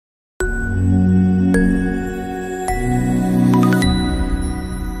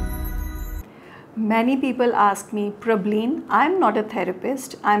Many people ask me, Prableen, I'm not a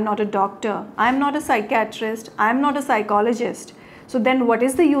therapist, I'm not a doctor, I'm not a psychiatrist, I'm not a psychologist. So then what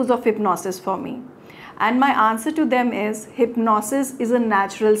is the use of hypnosis for me? And my answer to them is, hypnosis is a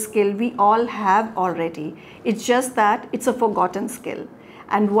natural skill we all have already. It's just that it's a forgotten skill.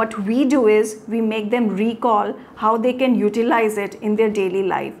 And what we do is we make them recall how they can utilize it in their daily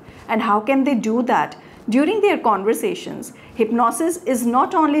life. And how can they do that? During their conversations, hypnosis is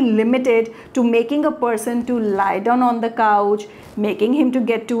not only limited to making a person to lie down on the couch, making him to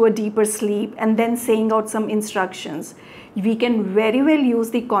get to a deeper sleep, and then saying out some instructions. We can very well use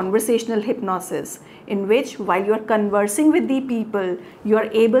the conversational hypnosis, in which while you are conversing with the people, you are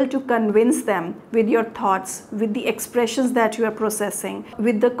able to convince them with your thoughts, with the expressions that you are processing,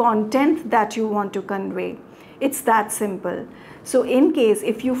 with the content that you want to convey. It's that simple. So in case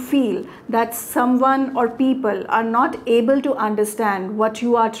if you feel that someone or people are not able to understand what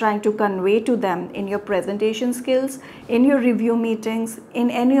you are trying to convey to them in your presentation skills, in your review meetings,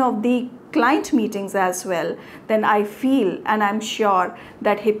 in any of the client meetings as well, then I feel and I'm sure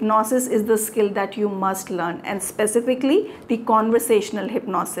that hypnosis is the skill that you must learn, and specifically the conversational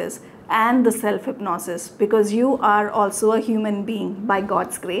hypnosis and the self-hypnosis, because you are also a human being by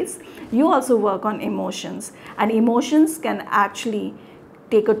God's grace. You also work on emotions, and emotions can actually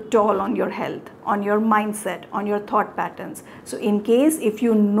take a toll on your health, on your mindset, on your thought patterns. So in case if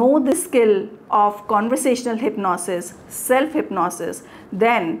you know the skill of conversational hypnosis, self-hypnosis,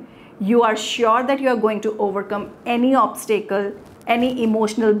 then you are sure that you are going to overcome any obstacle, any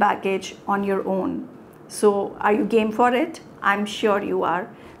emotional baggage on your own. So are you game for it? I'm sure you are.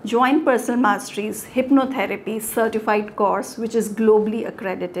 Join Personal Mastery's Hypnotherapy Certified course, which is globally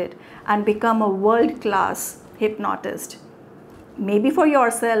accredited, and become a world-class hypnotist. Maybe for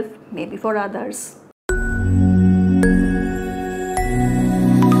yourself, maybe for others.